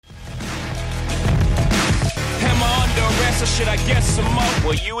or should I guess some more?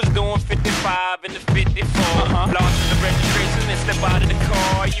 Well, you was doing 55 in the 54. Lost in the registration and step out of the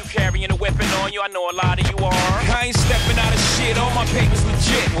car. You carrying a weapon on you, I know a lot of you are. I ain't stepping out of shit, all my papers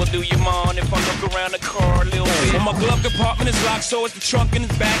legit. Well, do you mind if I look around the car a little bit? Well, my glove compartment is locked, so it's the trunk in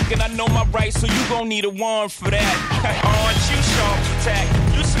the back. And I know my rights, so you gon' need a warrant for that. Aren't you sharp attack?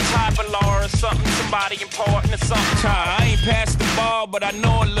 You some type of law or something, somebody important or something. I ain't passed the ball, but I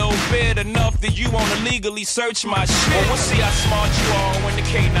know a little bit enough that you wanna legally search my shit. Well, we'll see how smart you are when the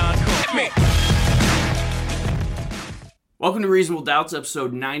K9 comes. Welcome to Reasonable Doubts,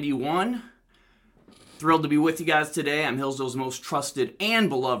 episode 91. Thrilled to be with you guys today. I'm Hillsdale's most trusted and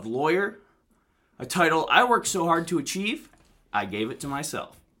beloved lawyer. A title I worked so hard to achieve, I gave it to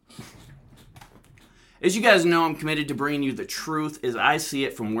myself. As you guys know, I'm committed to bringing you the truth as I see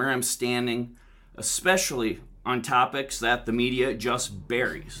it from where I'm standing, especially on topics that the media just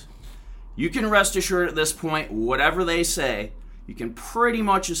buries. You can rest assured at this point, whatever they say, you can pretty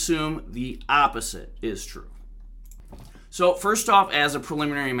much assume the opposite is true. So first off, as a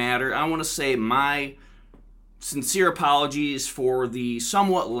preliminary matter, I want to say my sincere apologies for the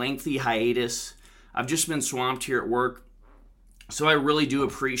somewhat lengthy hiatus. I've just been swamped here at work, so I really do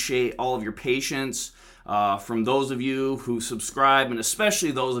appreciate all of your patience from those of you who subscribe, and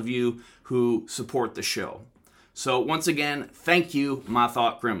especially those of you who support the show. So once again, thank you, my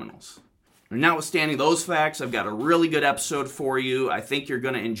thought criminals. Notwithstanding those facts, I've got a really good episode for you. I think you're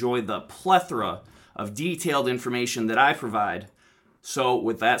going to enjoy the plethora of detailed information that I provide. So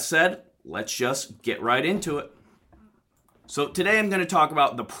with that said, let's just get right into it. So today I'm going to talk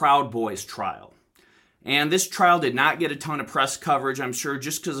about the Proud Boys trial. And this trial did not get a ton of press coverage, I'm sure,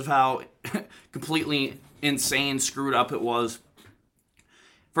 just because of how completely insane, screwed up it was.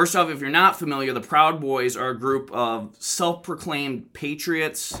 First off, if you're not familiar, the Proud Boys are a group of self-proclaimed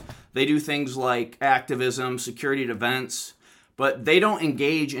patriots. They do things like activism, security at events, but they don't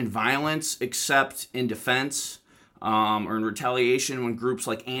engage in violence except in defense or in retaliation when groups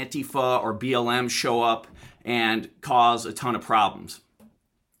like Antifa or BLM show up and cause a ton of problems.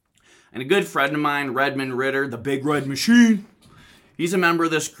 And a good friend of mine, Redmond Ritter, the Big Red Machine, he's a member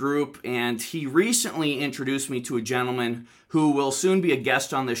of this group, and he recently introduced me to a gentleman who will soon be a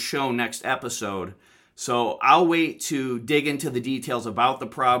guest on this show next episode. So I'll wait to dig into the details about the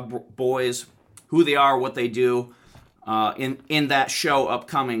Proud Boys, who they are, what they do, in that show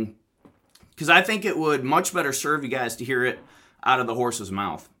upcoming, because I think it would much better serve you guys to hear it out of the horse's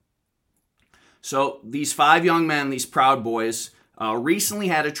mouth. So these 5 young men, these Proud Boys, recently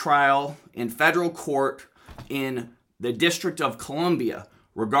had a trial in federal court in the District of Columbia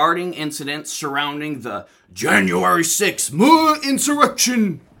regarding incidents surrounding the January 6th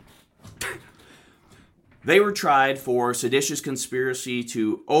insurrection. They were tried for seditious conspiracy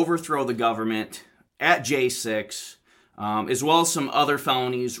to overthrow the government at J6, as well as some other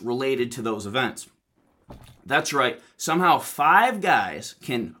felonies related to those events. That's right, somehow 5 guys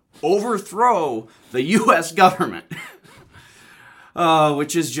can overthrow the U.S. government.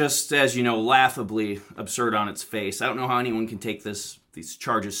 Which is just, as you know, laughably absurd on its face. I don't know how anyone can take these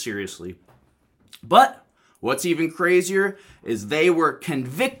charges seriously. But what's even crazier is they were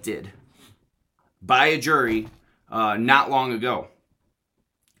convicted by a jury not long ago.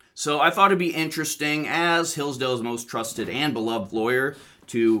 So I thought it'd be interesting, as Hillsdale's most trusted and beloved lawyer,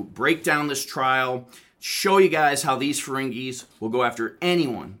 to break down this trial, show you guys how these Ferengis will go after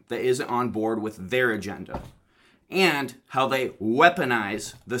anyone that isn't on board with their agenda, and how they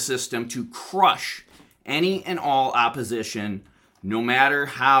weaponize the system to crush any and all opposition, no matter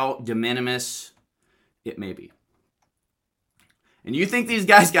how de minimis it may be. And you think these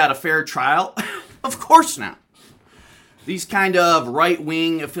guys got a fair trial? Of course not. These kind of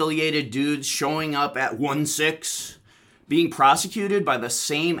right-wing affiliated dudes showing up at 1-6, being prosecuted by the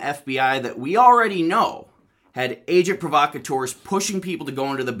same FBI that we already know had agent provocateurs pushing people to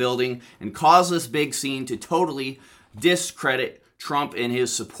go into the building and cause this big scene to totally discredit Trump and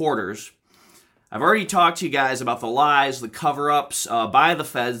his supporters. I've already talked to you guys about the lies, the cover-ups by the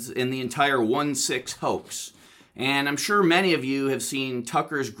feds in the entire 1-6 hoax. And I'm sure many of you have seen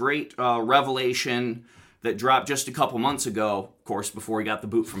Tucker's great revelation that dropped just a couple months ago, of course, before he got the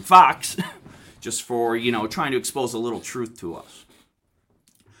boot from Fox, just for, trying to expose a little truth to us.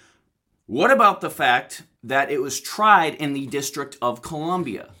 What about the fact that it was tried in the District of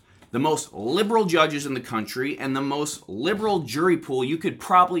Columbia? The most liberal judges in the country and the most liberal jury pool you could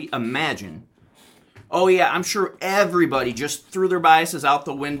probably imagine. Oh yeah, I'm sure everybody just threw their biases out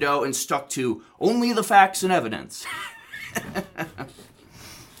the window and stuck to only the facts and evidence.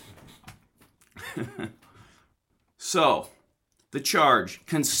 So, the charge,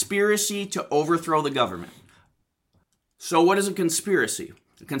 conspiracy to overthrow the government. So what is a conspiracy?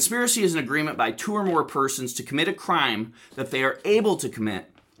 A conspiracy is an agreement by two or more persons to commit a crime that they are able to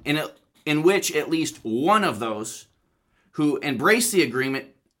commit, in which at least one of those who embraced the agreement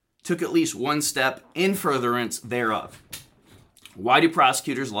took at least one step in furtherance thereof. Why do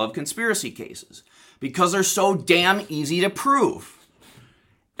prosecutors love conspiracy cases? Because they're so damn easy to prove.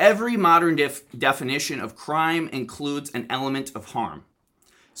 Every modern definition of crime includes an element of harm.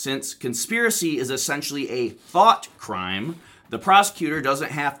 Since conspiracy is essentially a thought crime, the prosecutor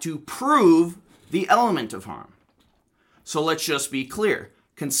doesn't have to prove the element of harm. So let's just be clear.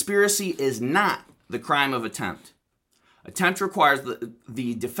 Conspiracy is not the crime of attempt. Attempt requires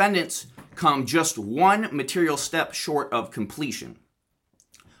the defendants come just one material step short of completion.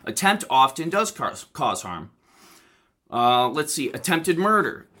 Attempt often does cause harm. Let's see, attempted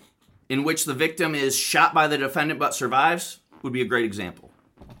murder, in which the victim is shot by the defendant but survives, would be a great example.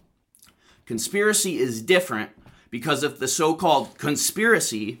 Conspiracy is different because if the so-called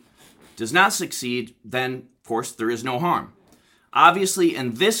conspiracy does not succeed, then, of course, there is no harm. Obviously,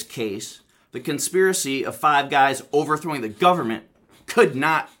 in this case, the conspiracy of five guys overthrowing the government could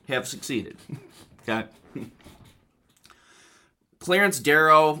not have succeeded. Okay. Clarence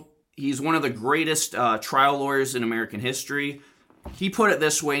Darrow, he's one of the greatest trial lawyers in American history. He put it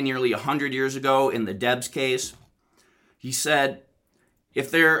this way nearly 100 years ago in the Debs case. He said, if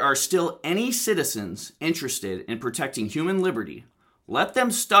there are still any citizens interested in protecting human liberty, let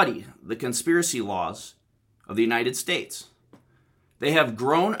them study the conspiracy laws of the United States. They have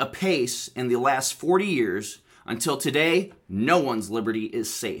grown apace in the last 40 years until today, no one's liberty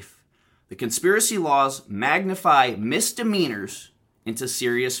is safe. The conspiracy laws magnify misdemeanors into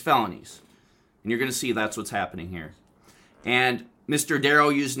serious felonies. And you're going to see that's what's happening here. And Mr. Darrow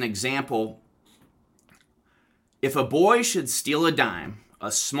used an example. If a boy should steal a dime,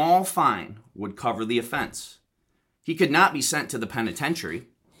 a small fine would cover the offense. He could not be sent to the penitentiary.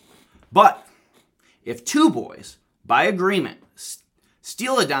 But if two boys, by agreement,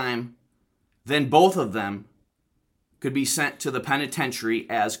 steal a dime, then both of them could be sent to the penitentiary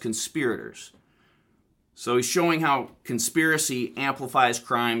as conspirators. So he's showing how conspiracy amplifies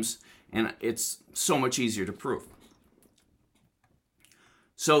crimes, and it's so much easier to prove.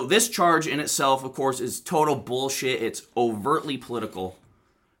 So this charge in itself, of course, is total bullshit. It's overtly political.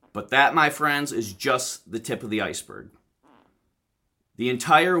 But that, my friends, is just the tip of the iceberg. The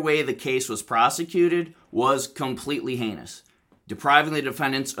entire way the case was prosecuted was completely heinous, depriving the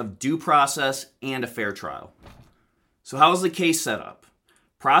defendants of due process and a fair trial. So how was the case set up?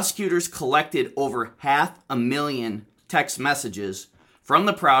 Prosecutors collected over 500,000 text messages from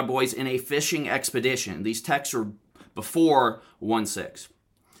the Proud Boys in a fishing expedition. These texts were before 1/6.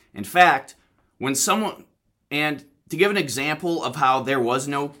 In fact, and to give an example of how there was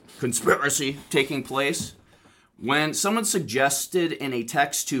no conspiracy taking place, when someone suggested in a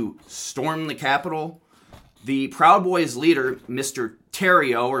text to storm the Capitol, the Proud Boys leader, Mr.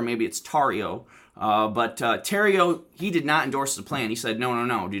 Terrio, or maybe it's Tario, but Terrio, he did not endorse the plan. He said,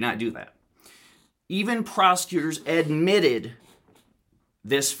 no, do not do that. Even prosecutors admitted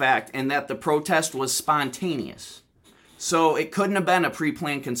this fact and that the protest was spontaneous. So it couldn't have been a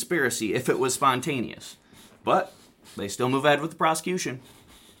pre-planned conspiracy if it was spontaneous. But they still move ahead with the prosecution.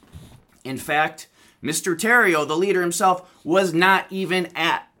 In fact, Mr. Terrio, the leader himself, was not even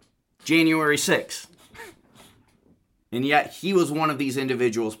at January 6th. And yet he was one of these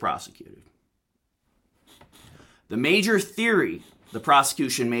individuals prosecuted. The major theory the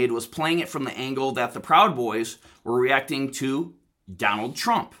prosecution made was playing it from the angle that the Proud Boys were reacting to Donald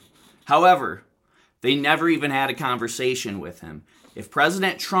Trump. However, they never even had a conversation with him. If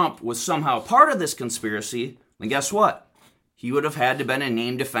President Trump was somehow part of this conspiracy, then guess what? He would have had to been a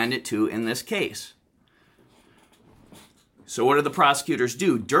named defendant too in this case. So what did the prosecutors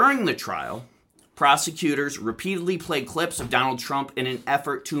do? During the trial, prosecutors repeatedly played clips of Donald Trump in an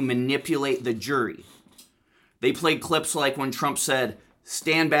effort to manipulate the jury. They played clips like when Trump said,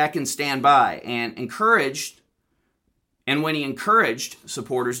 "Stand back and stand by," and when he encouraged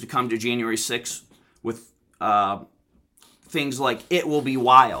supporters to come to January 6th with things like, "It will be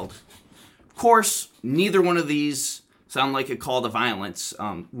wild." Of course, neither one of these sound like a call to violence.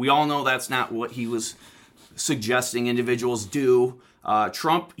 We all know that's not what he was suggesting individuals do.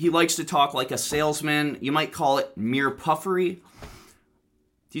 Trump, he likes to talk like a salesman. You might call it mere puffery.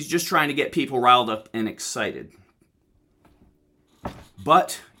 He's just trying to get people riled up and excited.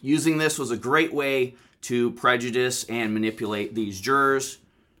 But using this was a great way to prejudice and manipulate these jurors.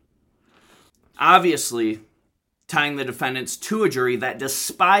 Obviously, tying the defendants to a jury that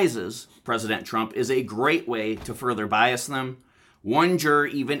despises President Trump is a great way to further bias them. One juror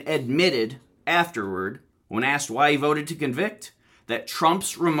even admitted afterward, when asked why he voted to convict, that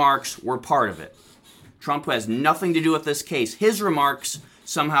Trump's remarks were part of it. Trump has nothing to do with this case. His remarks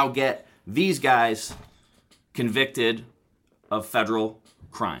somehow get these guys convicted of federal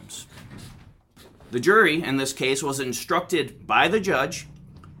crimes. The jury in this case was instructed by the judge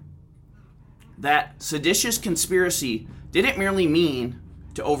that seditious conspiracy didn't merely mean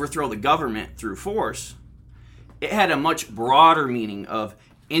to overthrow the government through force. It had a much broader meaning of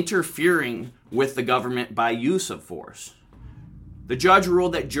interfering with the government by use of force. The judge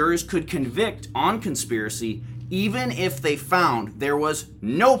ruled that jurors could convict on conspiracy even if they found there was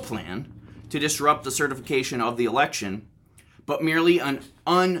no plan to disrupt the certification of the election, but merely an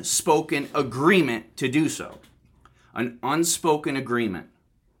unspoken agreement to do so. An unspoken agreement.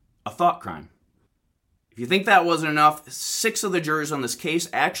 A thought crime. If you think that wasn't enough, 6 of the jurors on this case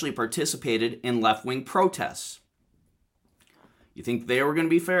actually participated in left-wing protests. You think they were going to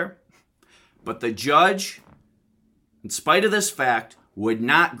be fair? But the judge, in spite of this fact, would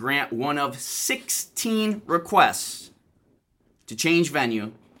not grant one of 16 requests to change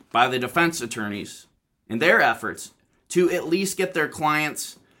venue by the defense attorneys in their efforts to at least get their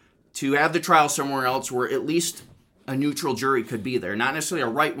clients to have the trial somewhere else where at least a neutral jury could be there. Not necessarily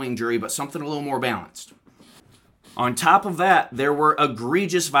a right-wing jury, but something a little more balanced. On top of that, there were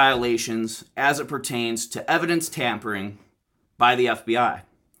egregious violations as it pertains to evidence tampering by the FBI.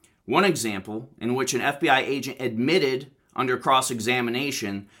 One example in which an FBI agent admitted under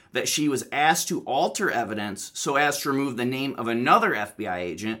cross-examination that she was asked to alter evidence so as to remove the name of another FBI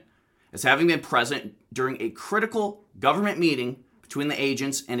agent as having been present during a critical government meeting between the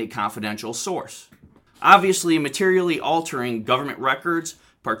agents and a confidential source. Obviously, materially altering government records,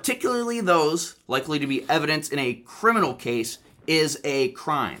 particularly those likely to be evidence in a criminal case, is a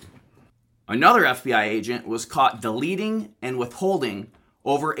crime. Another FBI agent was caught deleting and withholding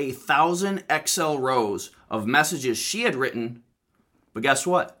over 1,000 Excel rows of messages she had written, but guess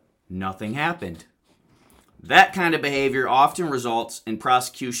what? Nothing happened. That kind of behavior often results in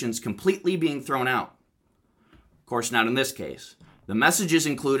prosecutions completely being thrown out. Of course, not in this case. The messages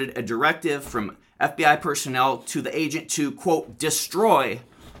included a directive from FBI personnel to the agent to, quote, destroy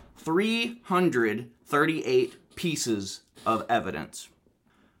 338 pieces of evidence.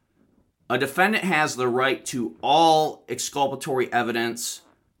 A defendant has the right to all exculpatory evidence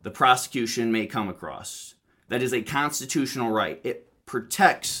the prosecution may come across. That is a constitutional right. It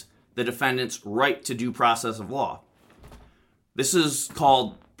protects the defendant's right to due process of law. This is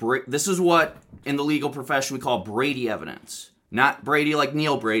what in the legal profession we call Brady evidence. Not Brady like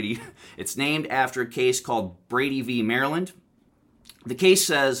Neil Brady. It's named after a case called Brady v. Maryland. The case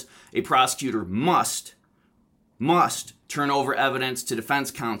says a prosecutor must turn over evidence to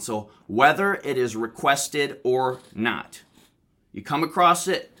defense counsel whether it is requested or not. You come across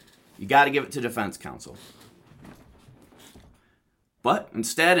it, you got to give it to defense counsel. But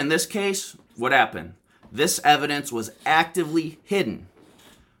instead, in this case, what happened? This evidence was actively hidden.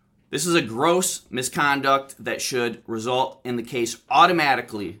 This is a gross misconduct that should result in the case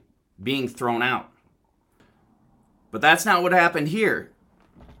automatically being thrown out. But that's not what happened here.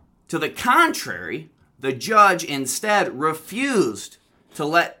 To the contrary, the judge instead refused to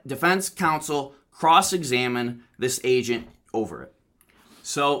let defense counsel cross-examine this agent over it.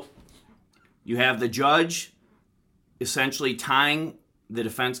 So you have the judge essentially tying the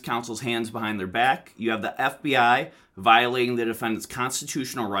defense counsel's hands behind their back. You have the FBI violating the defendant's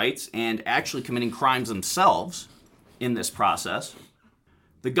constitutional rights and actually committing crimes themselves in this process.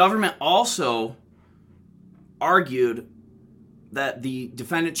 The government also argued that the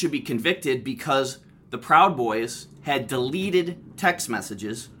defendant should be convicted because the Proud Boys had deleted text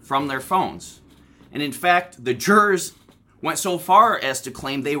messages from their phones. And in fact, the jurors went so far as to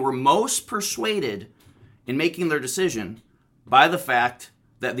claim they were most persuaded in making their decision by the fact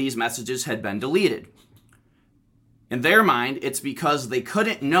that these messages had been deleted. In their mind, it's because they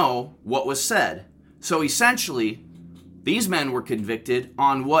couldn't know what was said. So essentially, these men were convicted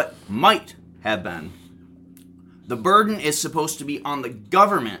on what might have been. The burden is supposed to be on the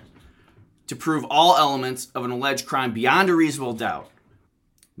government to prove all elements of an alleged crime beyond a reasonable doubt,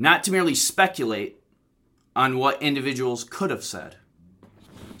 not to merely speculate on what individuals could have said.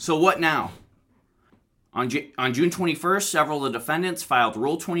 So what now? On June 21st, several of the defendants filed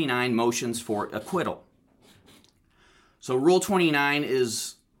Rule 29 motions for acquittal. So Rule 29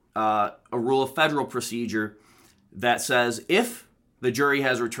 is a rule of federal procedure that says if the jury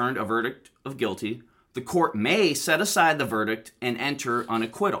has returned a verdict of guilty, the court may set aside the verdict and enter an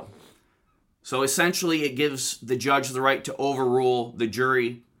acquittal. So essentially, it gives the judge the right to overrule the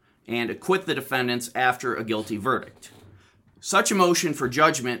jury and acquit the defendants after a guilty verdict. Such a motion for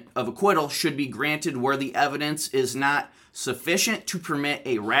judgment of acquittal should be granted where the evidence is not sufficient to permit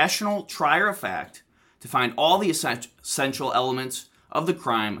a rational trier of fact to find all the essential elements of the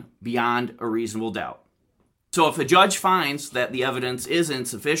crime beyond a reasonable doubt. So if a judge finds that the evidence is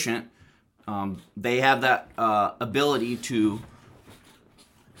insufficient, they have that ability to,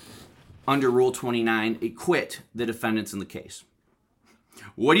 under Rule 29, acquit the defendants in the case.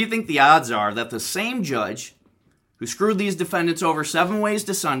 What do you think the odds are that the same judge who screwed these defendants over 7 ways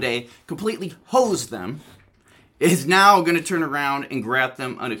to Sunday, completely hosed them, is now going to turn around and grant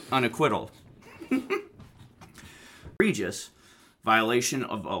them an acquittal? Egregious violation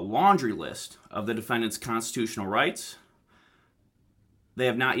of a laundry list of the defendant's constitutional rights. They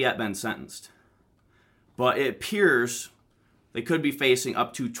have not yet been sentenced, but it appears they could be facing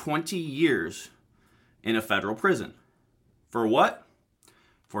up to 20 years in a federal prison. For what?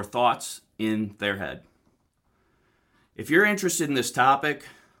 For thoughts in their head. If you're interested in this topic,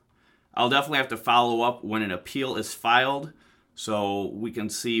 I'll definitely have to follow up when an appeal is filed so we can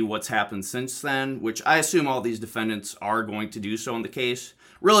see what's happened since then, which I assume all these defendants are going to do so in the case.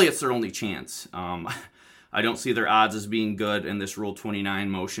 Really, it's their only chance. I don't see their odds as being good in this Rule 29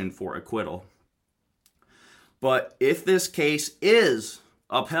 motion for acquittal. But if this case is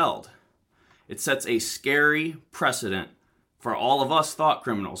upheld, it sets a scary precedent for all of us thought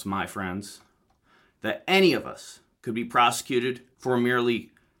criminals, my friends, that any of us could be prosecuted for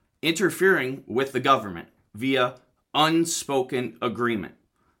merely interfering with the government via unspoken agreement,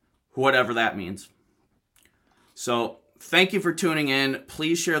 whatever that means. So, thank you for tuning in.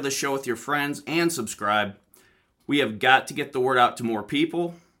 Please share the show with your friends and subscribe. We have got to get the word out to more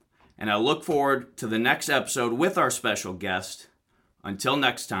people, and I look forward to the next episode with our special guest. Until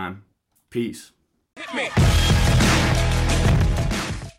next time, peace. Hit me.